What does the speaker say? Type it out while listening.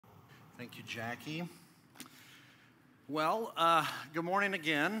Thank you, Jackie. Well, good morning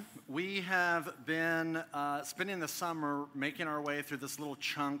again. We have been spending the summer making our way through this little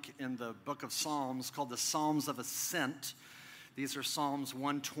chunk in the book of Psalms called the Psalms of Ascent. These are Psalms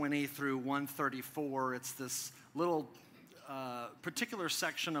 120 through 134. It's this little particular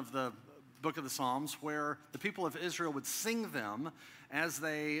section of the book of the Psalms where the people of Israel would sing them as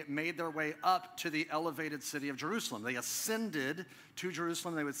they made their way up to the elevated city of Jerusalem. They ascended to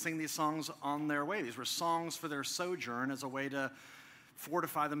Jerusalem. They would sing these songs on their way. These were songs for their sojourn as a way to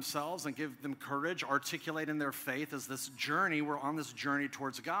fortify themselves and give them courage, articulating their faith as this journey. We're on this journey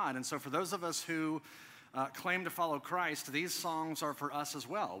towards God. And so for those of us who claim to follow Christ, these songs are for us as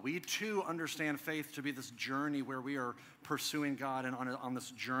well. We too understand faith to be this journey where we are pursuing God and on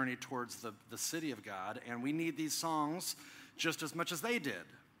this journey towards the city of God. And we need these songs just as much as they did.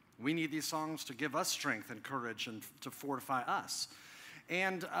 We need these songs to give us strength and courage and to fortify us.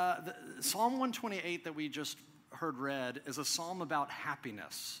 And Psalm 128 that we just heard read is a psalm about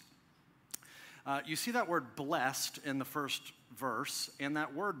happiness. You see that word blessed in the first verse, and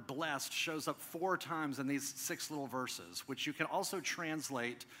that word blessed shows up 4 times in these 6 little verses, which you can also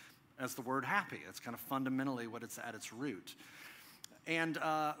translate as the word happy. It's kind of fundamentally what it's at its root. And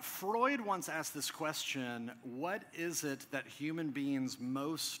Freud once asked this question: what is it that human beings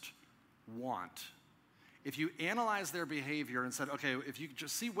most want? If you analyze their behavior and said, okay, if you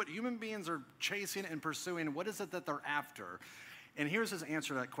just see what human beings are chasing and pursuing, what is it that they're after? And here's his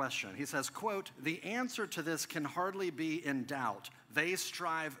answer to that question. He says, quote, "The answer to this can hardly be in doubt. They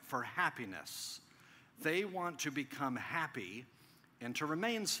strive for happiness. They want to become happy and to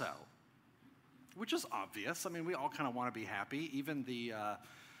remain so." Which is obvious. I mean, we all kind of want to be happy. Even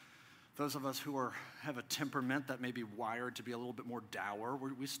those of us who have a temperament that may be wired to be a little bit more dour,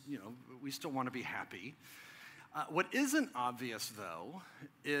 we still want to be happy. What isn't obvious, though,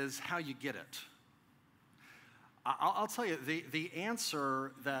 is how you get it. I'll tell you, the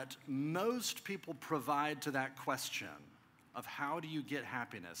answer that most people provide to that question of how do you get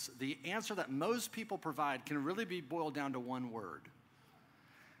happiness, the answer that most people provide can really be boiled down to one word,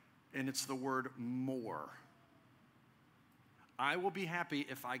 and it's the word more. I will be happy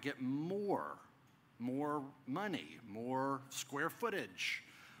if I get more money, more square footage,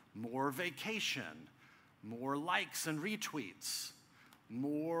 more vacation, more likes and retweets,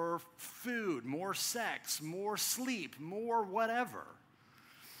 more food, more sex, more sleep, more whatever.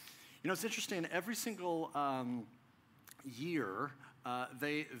 You know, it's interesting. Every single year,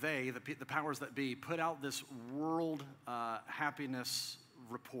 the powers that be, put out this world happiness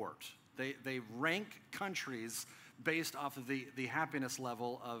report. They rank countries based off of the happiness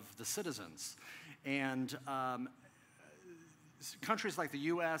level of the citizens. And countries like the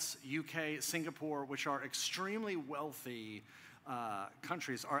US, UK, Singapore, which are extremely wealthy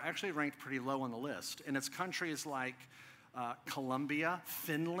countries, are actually ranked pretty low on the list. And it's countries like Colombia,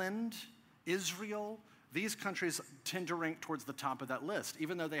 Finland, Israel. These countries tend to rank towards the top of that list,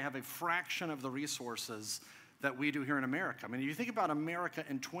 even though they have a fraction of the resources that we do here in America. I mean, you think about America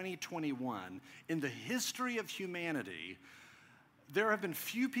in 2021, in the history of humanity, there have been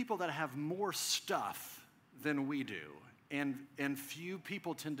few people that have more stuff than we do, and few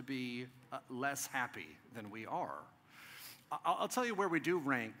people tend to be less happy than we are. I'll tell you where we do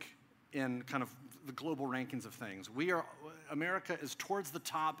rank in kind of the global rankings of things. America is towards the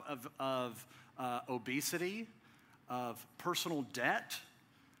top of obesity, of personal debt.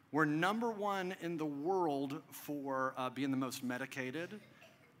 We're number 1 in the world for being the most medicated.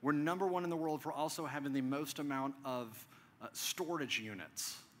 We're number 1 in the world for also having the most amount of storage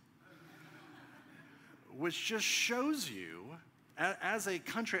units, which just shows you, as a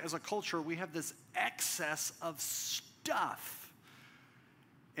country, as a culture, we have this excess of stuff,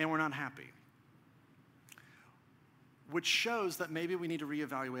 and we're not happy. Which shows that maybe we need to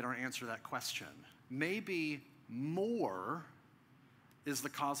reevaluate our answer to that question. Maybe more is the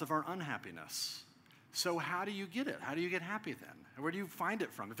cause of our unhappiness. So how do you get it? How do you get happy then? Where do you find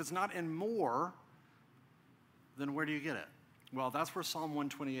it from? If it's not in more, then where do you get it? Well, that's where Psalm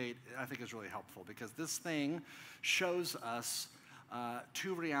 128, I think, is really helpful, because this thing shows us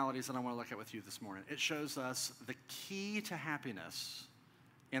 2 realities that I want to look at with you this morning. It shows us the key to happiness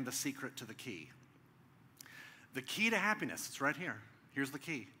and the secret to the key. The key to happiness, it's right here. Here's the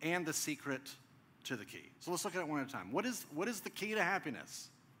key. And the secret to the key. So let's look at it one at a time. What is the key to happiness?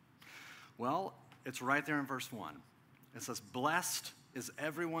 Well, it's right there in verse 1. It says, "Blessed is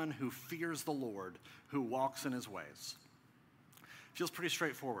everyone who fears the Lord, who walks in his ways." Feels pretty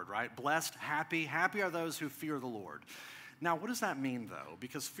straightforward, right? Blessed, happy. Happy are those who fear the Lord. Now, what does that mean, though?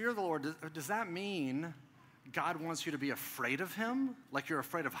 Because fear of the Lord, does that mean God wants you to be afraid of him, like you're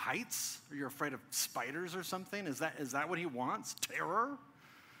afraid of heights, or you're afraid of spiders or something? Is that what he wants? Terror?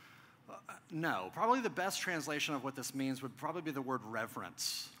 No. Probably the best translation of what this means would probably be the word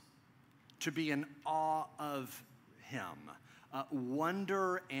reverence. To be in awe of him.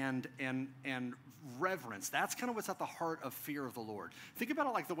 Wonder and reverence. That's kind of what's at the heart of fear of the Lord. Think about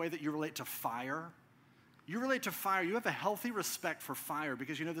it like the way that you relate to fire. You relate to fire, you have a healthy respect for fire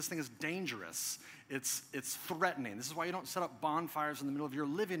because you know this thing is dangerous. It's threatening. This is why you don't set up bonfires in the middle of your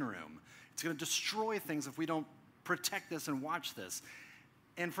living room. It's going to destroy things if we don't protect this and watch this.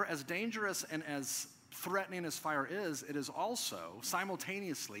 And for as dangerous and as threatening as fire is, it is also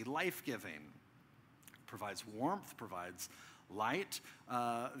simultaneously life-giving. It provides warmth, provides light.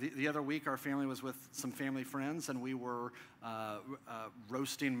 The other week, our family was with some family friends, and we were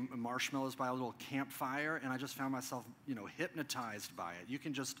roasting marshmallows by a little campfire, and I just found myself, hypnotized by it.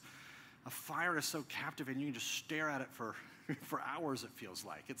 A fire is so captivating, you can just stare at it for hours, it feels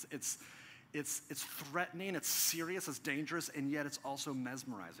like. It's threatening, it's serious, it's dangerous, and yet it's also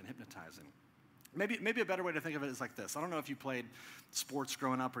mesmerizing, hypnotizing. Maybe a better way to think of it is like this. I don't know if you played sports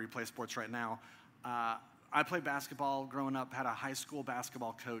growing up or you play sports right now. I played basketball growing up, had a high school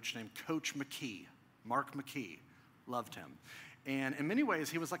basketball coach named Coach McKee, Mark McKee. Loved him. And in many ways,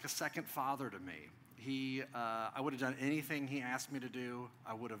 he was like a second father to me. I would have done anything he asked me to do.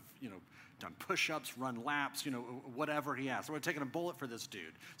 I would have, done push-ups, run laps, whatever he asked. I would have taken a bullet for this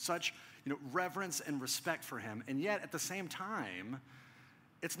dude. Such, reverence and respect for him. And yet, at the same time,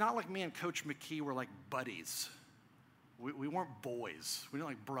 it's not like me and Coach McKee were like buddies. We weren't boys. We didn't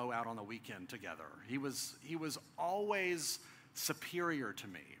like bro out on the weekend together. He was always superior to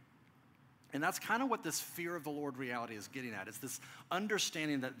me. And that's kind of what this fear of the Lord reality is getting at. It's this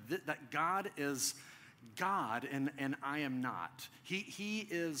understanding that God is God and I am not. He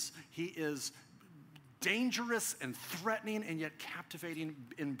is dangerous and threatening and yet captivating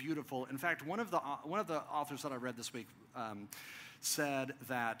and beautiful. In fact, one of the authors that I read this week said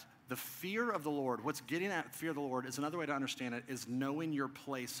that the fear of the Lord, what's getting at fear of the Lord is another way to understand it, is knowing your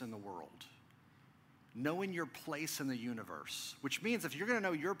place in the world. Knowing your place in the universe, which means if you're going to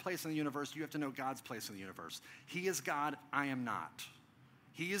know your place in the universe, you have to know God's place in the universe. He is God, I am not.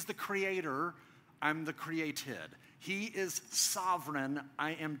 He is the creator, I'm the created. He is sovereign,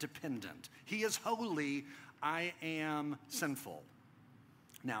 I am dependent. He is holy, I am sinful.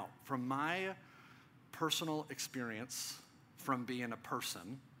 Now, from my personal experience from being a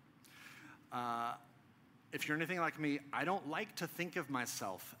person, if you're anything like me, I don't like to think of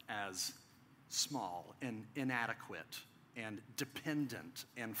myself as small and inadequate and dependent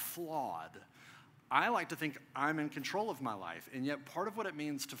and flawed. I like to think I'm in control of my life, and yet part of what it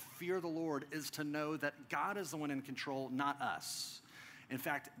means to fear the Lord is to know that God is the one in control, not us. In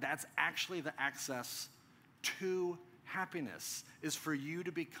fact, that's actually the access to happiness, is for you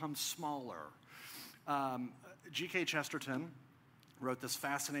to become smaller. G.K. Chesterton wrote this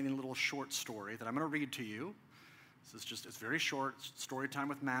fascinating little short story that I'm going to read to you. It's very short, story time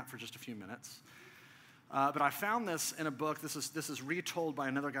with Matt for just a few minutes. But I found this in a book. This is retold by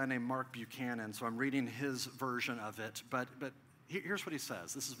another guy named Mark Buchanan, so I'm reading his version of it. But here's what he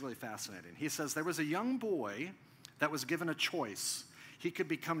says. This is really fascinating. He says, there was a young boy that was given a choice. He could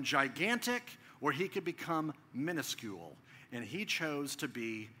become gigantic or he could become minuscule, and he chose to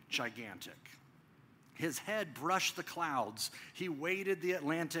be gigantic. His head brushed the clouds. He waded the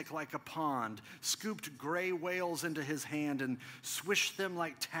Atlantic like a pond, scooped gray whales into his hand and swished them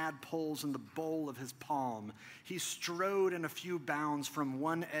like tadpoles in the bowl of his palm. He strode in a few bounds from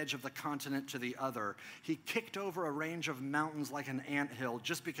one edge of the continent to the other. He kicked over a range of mountains like an anthill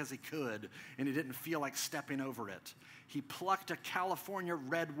just because he could, and he didn't feel like stepping over it. He plucked a California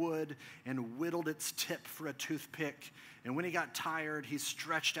redwood and whittled its tip for a toothpick. And when he got tired, he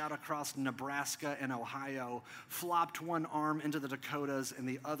stretched out across Nebraska and Ohio, flopped one arm into the Dakotas and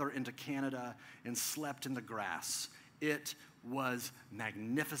the other into Canada, and slept in the grass. It was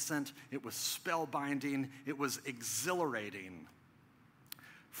magnificent. It was spellbinding. It was exhilarating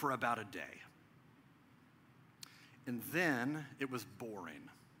for about a day. And then it was boring.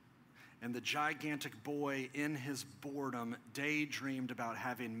 And the gigantic boy, in his boredom, daydreamed about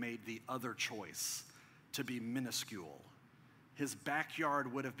having made the other choice, to be minuscule. His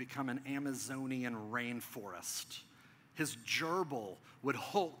backyard would have become an Amazonian rainforest. His gerbil would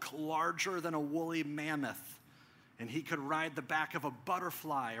hulk larger than a woolly mammoth, and he could ride the back of a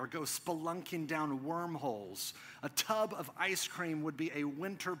butterfly or go spelunking down wormholes. A tub of ice cream would be a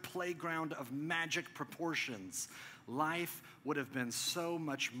winter playground of magic proportions. Life would have been so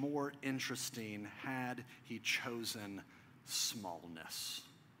much more interesting had he chosen smallness.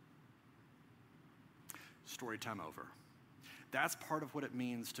 story time over. That's part of what it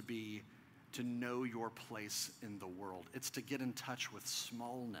means to know your place in the world. It's to get in touch with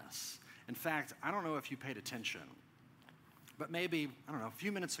smallness. In fact, I don't know if you paid attention, but maybe, I don't know, a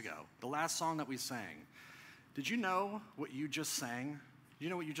few minutes ago, the last song that we sang, did you know what you just sang? You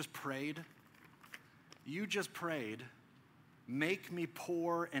know what you just prayed? You just prayed, make me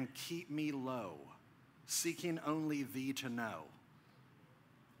poor and keep me low, seeking only thee to know.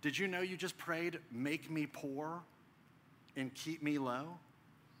 Did you know you just prayed, make me poor and keep me low?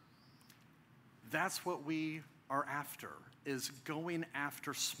 That's what we are after, is going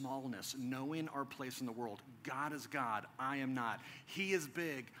after smallness, knowing our place in the world. God is God, I am not. He is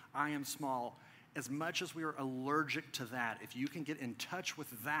big, I am small. As much as we are allergic to that, if you can get in touch with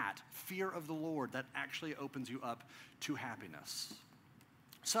that, fear of the Lord, that actually opens you up to happiness.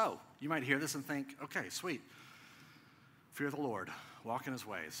 So, you might hear this and think, okay, sweet. Fear the Lord, walk in his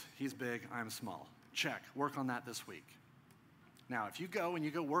ways. He's big, I'm small. Check, work on that this week. Now, if you go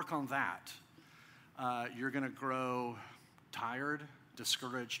work on that, you're going to grow tired,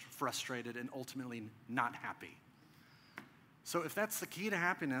 discouraged, frustrated, and ultimately not happy. So if that's the key to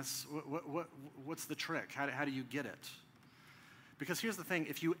happiness, what's the trick? How do you get it? Because here's the thing,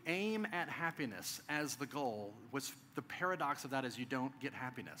 if you aim at happiness as the goal, the paradox of that is you don't get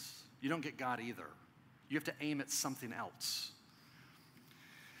happiness. You don't get God either. You have to aim at something else.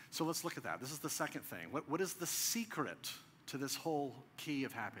 So let's look at that. This is the second thing. What is the secret to this whole key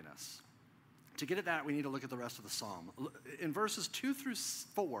of happiness? To get at that, we need to look at the rest of the psalm. In verses 2 through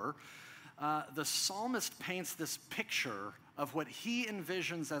 4, the psalmist paints this picture of what he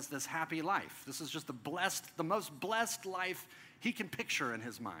envisions as this happy life. This is just the most blessed life he can picture in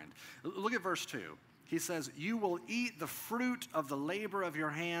his mind. Look at verse 2. He says, you will eat the fruit of the labor of your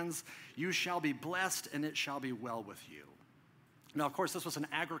hands. You shall be blessed, and it shall be well with you. Now, of course, this was an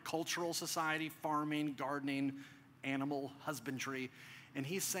agricultural society, farming, gardening, animal husbandry. And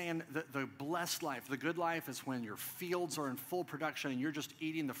he's saying that the blessed life, the good life, is when your fields are in full production and you're just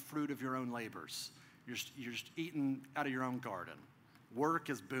eating the fruit of your own labors. You're just eating out of your own garden. Work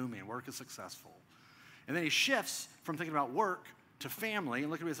is booming. Work is successful. And then he shifts from thinking about work to family.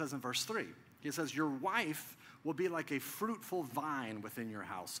 And look at what he says in verse 3. He says, your wife will be like a fruitful vine within your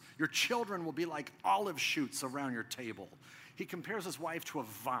house. Your children will be like olive shoots around your table. He compares his wife to a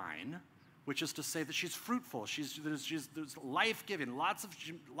vine, which is to say that she's fruitful. There's life-giving, lots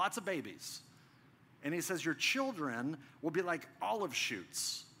of babies. And he says your children will be like olive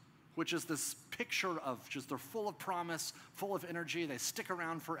shoots, which is this picture of just they're full of promise, full of energy, they stick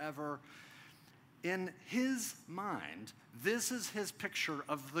around forever. In his mind, this is his picture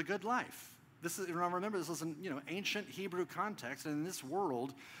of the good life. Remember, this is an ancient Hebrew context, and in this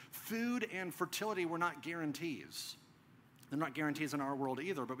world, food and fertility were not guarantees. They're not guarantees in our world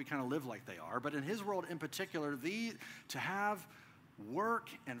either, but we kind of live like they are. But in his world in particular, to have work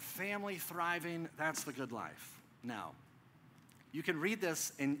and family thriving, that's the good life. Now, you can read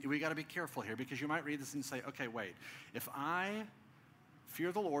this, and we got to be careful here, because you might read this and say, okay, wait, if I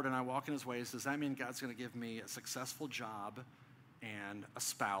fear the Lord and I walk in his ways, does that mean God's going to give me a successful job and a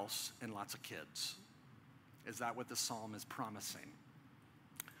spouse and lots of kids? Is that what the psalm is promising?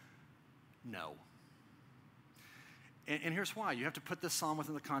 No. And here's why. You have to put this psalm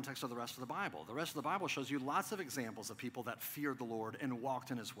within the context of the rest of the Bible. The rest of the Bible shows you lots of examples of people that feared the Lord and walked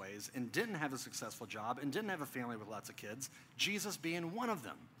in his ways and didn't have a successful job and didn't have a family with lots of kids, Jesus being one of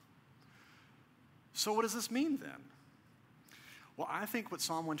them. So what does this mean then? Well, I think what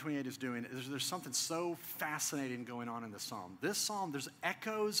Psalm 128 is doing is there's something so fascinating going on in this psalm. This psalm, there's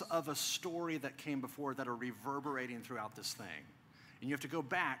echoes of a story that came before that are reverberating throughout this thing. And you have to go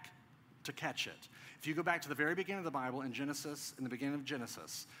back to catch it. If you go back to the very beginning of the Bible in the beginning of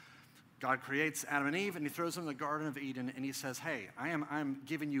Genesis, God creates Adam and Eve and he throws them in the Garden of Eden and he says, hey, I'm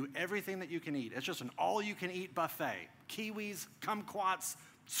giving you everything that you can eat. It's just an all-you-can-eat buffet. Kiwis, kumquats,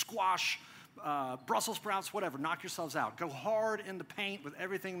 squash, Brussels sprouts, whatever. Knock yourselves out. Go hard in the paint with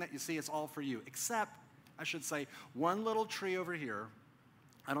everything that you see. It's all for you. Except, I should say, one little tree over here.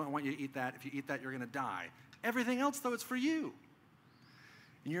 I don't want you to eat that. If you eat that, you're going to die. Everything else, though, it's for you.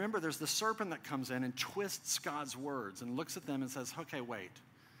 And you remember there's the serpent that comes in and twists God's words and looks at them and says, okay, wait.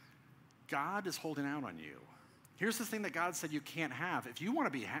 God is holding out on you. Here's the thing that God said you can't have. If you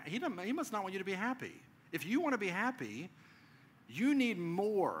want to be happy, he must not want you to be happy. If you want to be happy, you need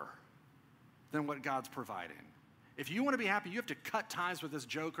more than what God's providing. If you want to be happy, you have to cut ties with this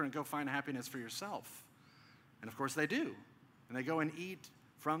joker and go find happiness for yourself. And of course they do. And they go and eat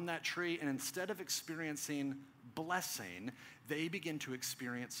from that tree, and instead of experiencing blessing, they begin to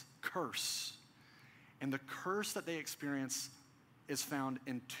experience curse. And the curse that they experience is found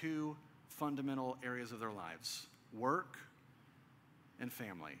in two fundamental areas of their lives: work and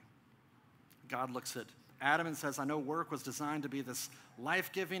family. God looks at Adam and says, I know work was designed to be this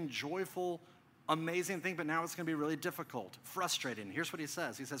life-giving, joyful, amazing thing, but now it's going to be really difficult, frustrating. Here's what he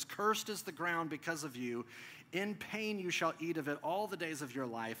says. He says, cursed is the ground because of you. In pain you shall eat of it all the days of your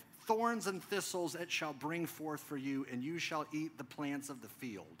life. Thorns and thistles it shall bring forth for you, and you shall eat the plants of the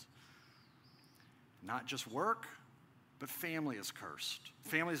field. Not just work, but family is cursed.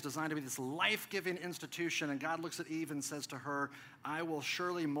 Family is designed to be this life-giving institution, and God looks at Eve and says to her, I will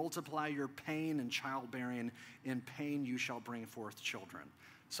surely multiply your pain and childbearing. In pain you shall bring forth children.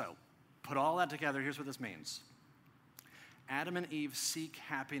 So, put all that together, here's what this means. Adam and Eve seek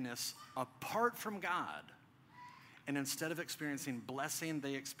happiness apart from God, and instead of experiencing blessing,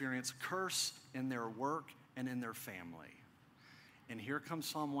 they experience curse in their work and in their family. And here comes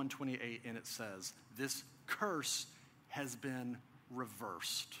Psalm 128, and it says, this curse has been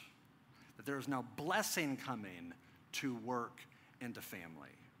reversed. That there is now blessing coming to work and to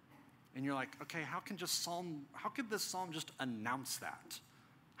family. And you're like, okay, how could this psalm just announce that?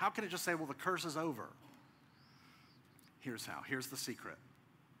 How can it just say, well, the curse is over? Here's how. Here's the secret.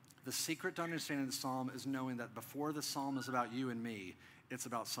 The secret to understanding the psalm is knowing that before the psalm is about you and me, it's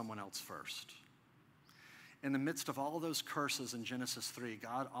about someone else first. In the midst of all of those curses in Genesis 3,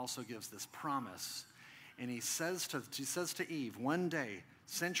 God also gives this promise. And he says to Eve, one day,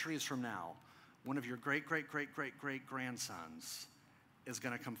 centuries from now, one of your great-great-great-great-great-grandsons is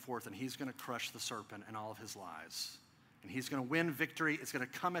going to come forth, and he's going to crush the serpent and all of his lies. And he's going to win victory. It's going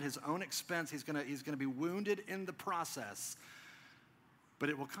to come at his own expense. He's going to be wounded in the process, but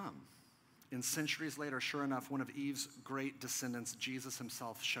it will come. And centuries later, sure enough, one of Eve's great descendants, Jesus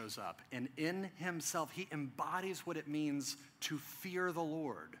himself, shows up. And in himself, he embodies what it means to fear the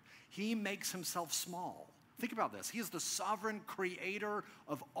Lord. He makes himself small. Think about this. He is the sovereign creator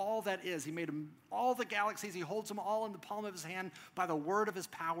of all that is. He made all the galaxies. He holds them all in the palm of his hand by the word of his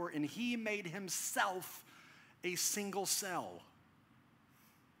power, and he made himself a single cell.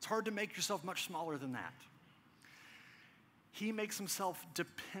 It's hard to make yourself much smaller than that. He makes himself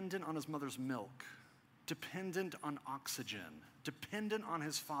dependent on his mother's milk, dependent on oxygen, dependent on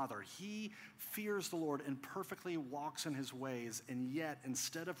his Father. He fears the Lord and perfectly walks in his ways, and yet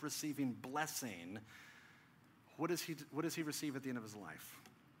instead of receiving blessing, what does he receive at the end of his life?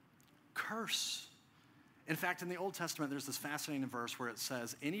 Curse. In fact, in the Old Testament, there's this fascinating verse where it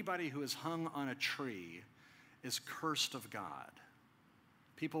says, anybody who is hung on a tree is cursed of God.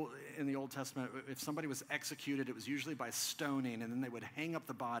 People in the Old Testament, if somebody was executed, it was usually by stoning, and then they would hang up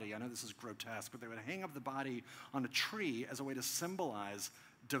the body. I know this is grotesque, but they would hang up the body on a tree as a way to symbolize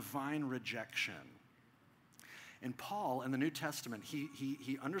divine rejection. And Paul, in the New Testament,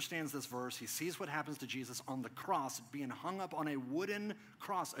 he understands this verse. He sees what happens to Jesus on the cross, being hung up on a wooden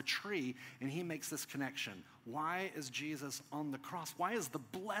cross, a tree, and he makes this connection. Why is Jesus on the cross? Why is the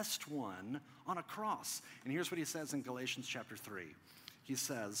blessed one on a cross? And here's what he says in Galatians chapter 3. He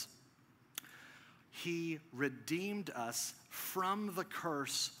says, he redeemed us from the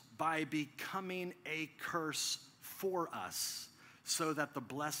curse by becoming a curse for us, so that the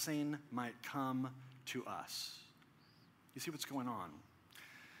blessing might come to us. You see what's going on?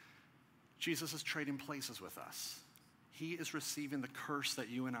 Jesus is trading places with us. He is receiving the curse that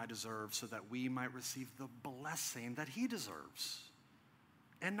you and I deserve so that we might receive the blessing that he deserves.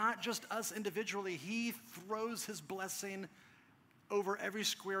 And not just us individually. He throws his blessing over every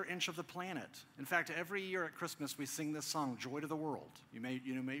square inch of the planet. In fact, every year at Christmas, we sing this song, Joy to the World. You may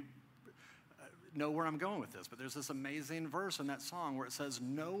know where I'm going with this, but there's this amazing verse in that song where it says,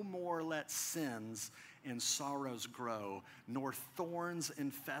 no more let sins and sorrows grow, nor thorns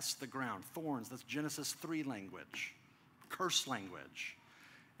infest the ground. Thorns, that's Genesis 3 language, curse language.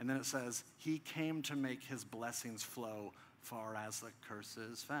 And then it says, he came to make his blessings flow far as the curse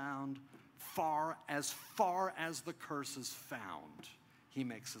is found. Far as the curse is found, he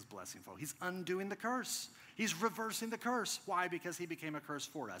makes his blessing flow. He's undoing the curse. He's reversing the curse. Why? Because he became a curse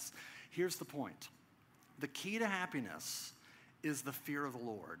for us. Here's the point. The key to happiness is the fear of the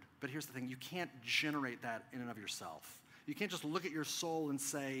Lord. But here's the thing. You can't generate that in and of yourself. You can't just look at your soul and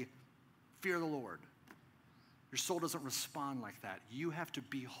say, fear the Lord. Your soul doesn't respond like that. You have to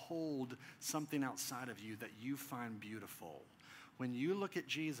behold something outside of you that you find beautiful. When you look at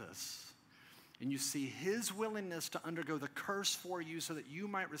Jesus and you see his willingness to undergo the curse for you so that you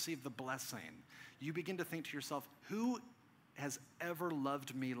might receive the blessing, you begin to think to yourself, who has ever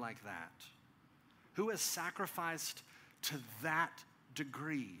loved me like that? Who has sacrificed to that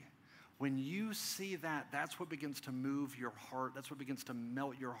degree? When you see that, that's what begins to move your heart. That's what begins to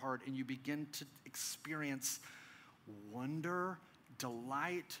melt your heart, and you begin to experience wonder,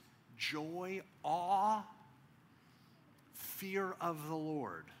 delight, joy, awe, fear of the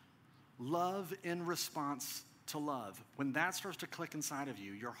Lord, love in response to love. When that starts to click inside of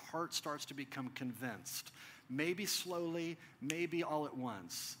you, your heart starts to become convinced, maybe slowly, maybe all at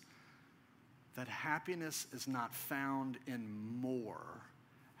once, that happiness is not found in more.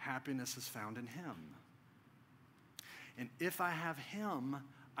 Happiness is found in Him. And if I have Him,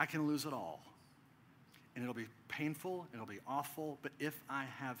 I can lose it all. And it'll be painful, it'll be awful, but if I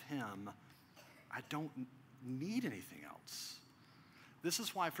have Him, I don't need anything else. This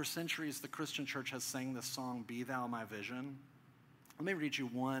is why for centuries the Christian church has sang this song, "Be Thou My Vision." Let me read you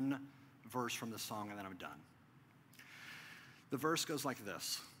one verse from the song and then I'm done. The verse goes like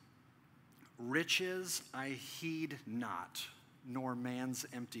this: "Riches I heed not, nor man's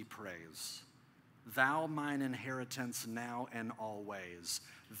empty praise. Thou mine inheritance now and always.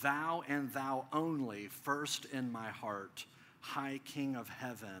 Thou and thou only, first in my heart. High King of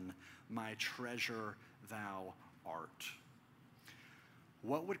heaven, my treasure thou art."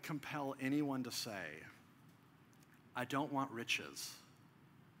 What would compel anyone to say, I don't want riches.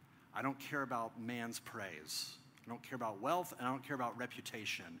 I don't care about man's praise. I don't care about wealth, and I don't care about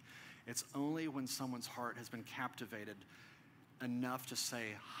reputation. It's only when someone's heart has been captivated enough to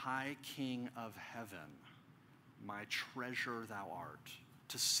say, High King of heaven, my treasure thou art.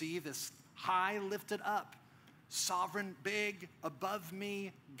 To see this high lifted up, sovereign, big, above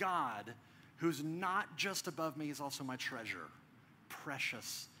me God, who's not just above me, he's also my treasure,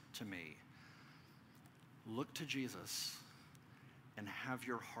 precious to me. Look to Jesus and have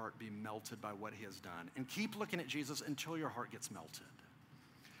your heart be melted by what he has done. And keep looking at Jesus until your heart gets melted.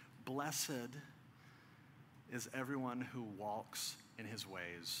 Blessed is everyone who walks in his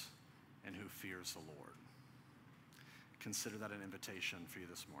ways and who fears the Lord. Consider that an invitation for you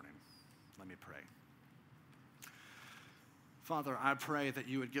this morning. Let me pray. Father, I pray that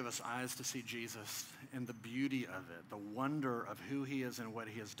you would give us eyes to see Jesus and the beauty of it, the wonder of who he is and what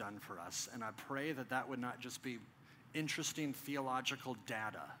he has done for us. And I pray that that would not just be interesting theological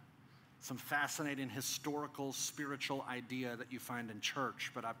data, some fascinating historical, spiritual idea that you find in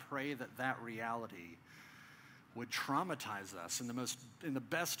church, but I pray that that reality would traumatize us in the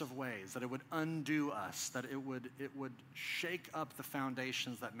best of ways, that it would undo us, that it would shake up the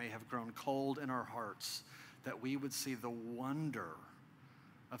foundations that may have grown cold in our hearts, that we would see the wonder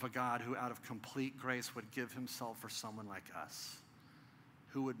of a God who out of complete grace would give himself for someone like us,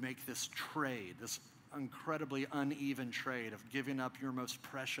 who would make this trade, this incredibly uneven trade of giving up your most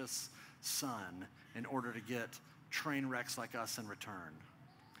precious son in order to get train wrecks like us in return.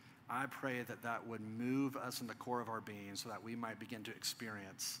 I pray that that would move us in the core of our being so that we might begin to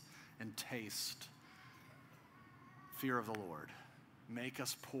experience and taste fear of the Lord. Make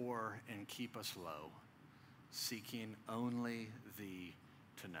us poor and keep us low, seeking only thee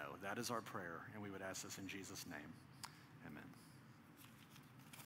to know. That is our prayer, and we would ask this in Jesus' name.